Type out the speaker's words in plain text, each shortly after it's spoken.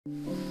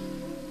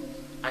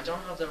I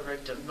don't have the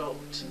right to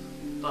vote,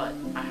 but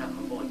I have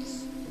a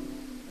voice.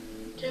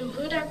 Tim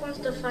Hudak wants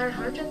to fire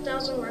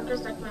 100,000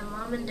 workers like my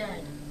mom and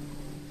dad.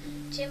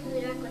 Tim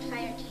Hudak would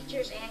fire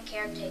teachers and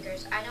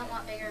caretakers. I don't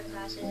want bigger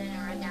classes in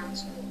a rundown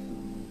school.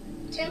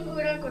 Tim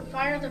Hudak would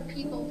fire the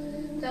people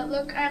that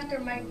look after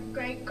my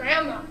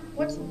great-grandma.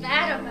 What's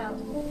that about?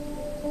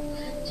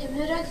 Tim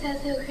Hudak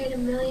says he'll create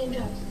 1 million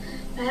jobs,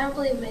 but I don't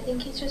believe him. I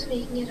think he's just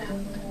making it up.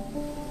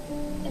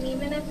 And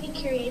even if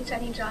he creates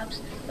any jobs,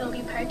 they'll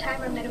be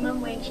part-time or minimum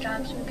wage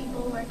jobs where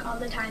people work all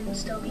the time and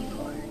still be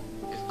poor.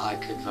 If I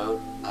could vote,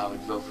 I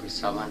would vote for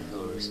someone who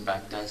will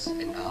respect us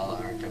and all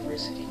our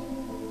diversity.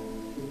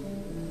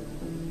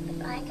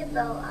 If I could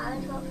vote, I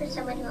would vote for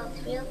someone who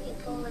helps real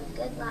people live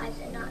good lives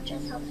and not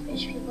just helps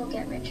rich people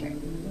get richer.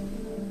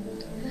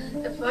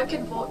 If I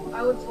could vote,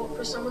 I would vote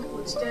for someone who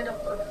would stand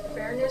up for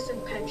fairness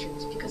and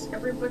pensions because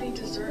everybody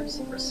deserves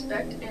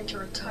respect and to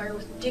retire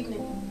with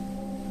dignity.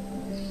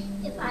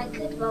 If I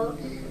could vote,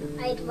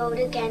 I'd vote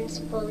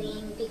against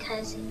bullying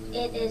because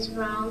it is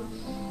wrong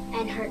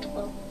and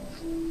hurtful.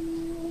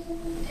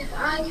 If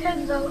I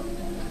could vote,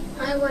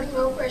 I would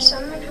vote for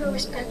someone who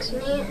respects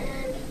me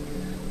and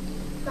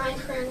my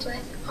friends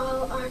with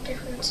all our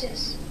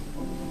differences.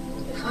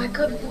 If I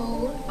could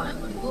vote, I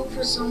would vote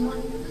for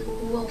someone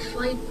who will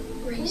fight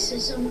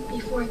racism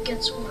before it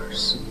gets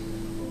worse.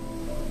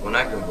 When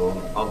I can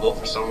vote, I'll vote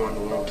for someone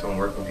who won't turn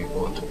working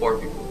people into poor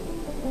people.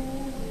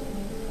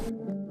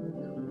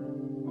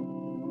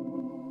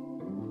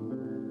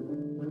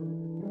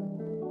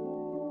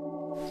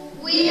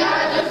 We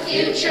are the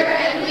future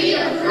and we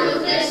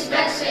approve this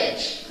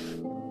message.